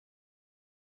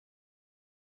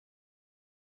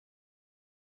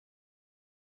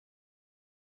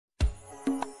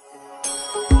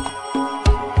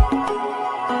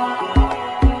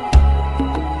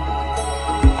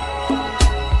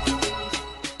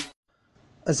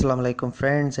Assalamu alaikum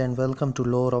friends and welcome to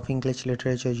Lore of English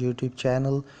Literature YouTube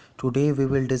channel. Today we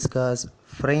will discuss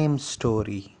frame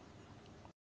story.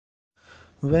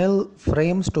 Well,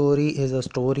 frame story is a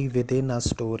story within a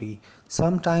story.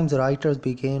 Sometimes writers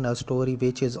begin a story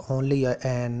which is only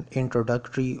an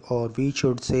introductory, or we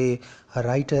should say a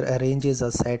writer arranges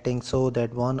a setting so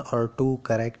that one or two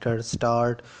characters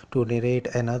start to narrate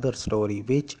another story,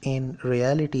 which in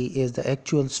reality is the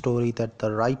actual story that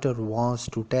the writer wants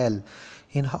to tell.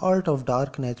 In Heart of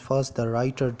Darkness, first the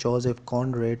writer Joseph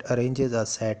Conrad arranges a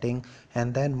setting,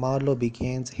 and then Marlowe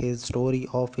begins his story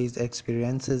of his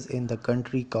experiences in the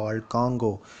country called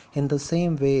Congo. In the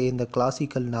same way, in the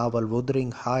classical novel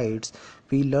Wuthering Heights,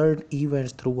 we learn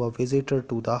events through a visitor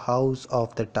to the house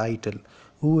of the title,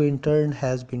 who in turn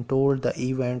has been told the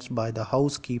events by the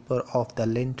housekeeper of the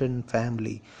Linton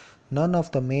family. None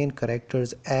of the main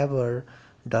characters ever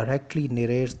directly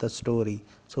narrates the story.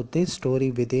 So this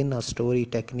story within a story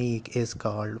technique is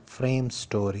called frame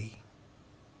story.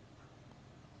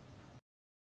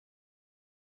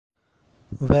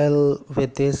 Well,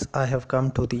 with this I have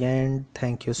come to the end.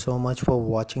 Thank you so much for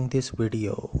watching this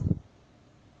video.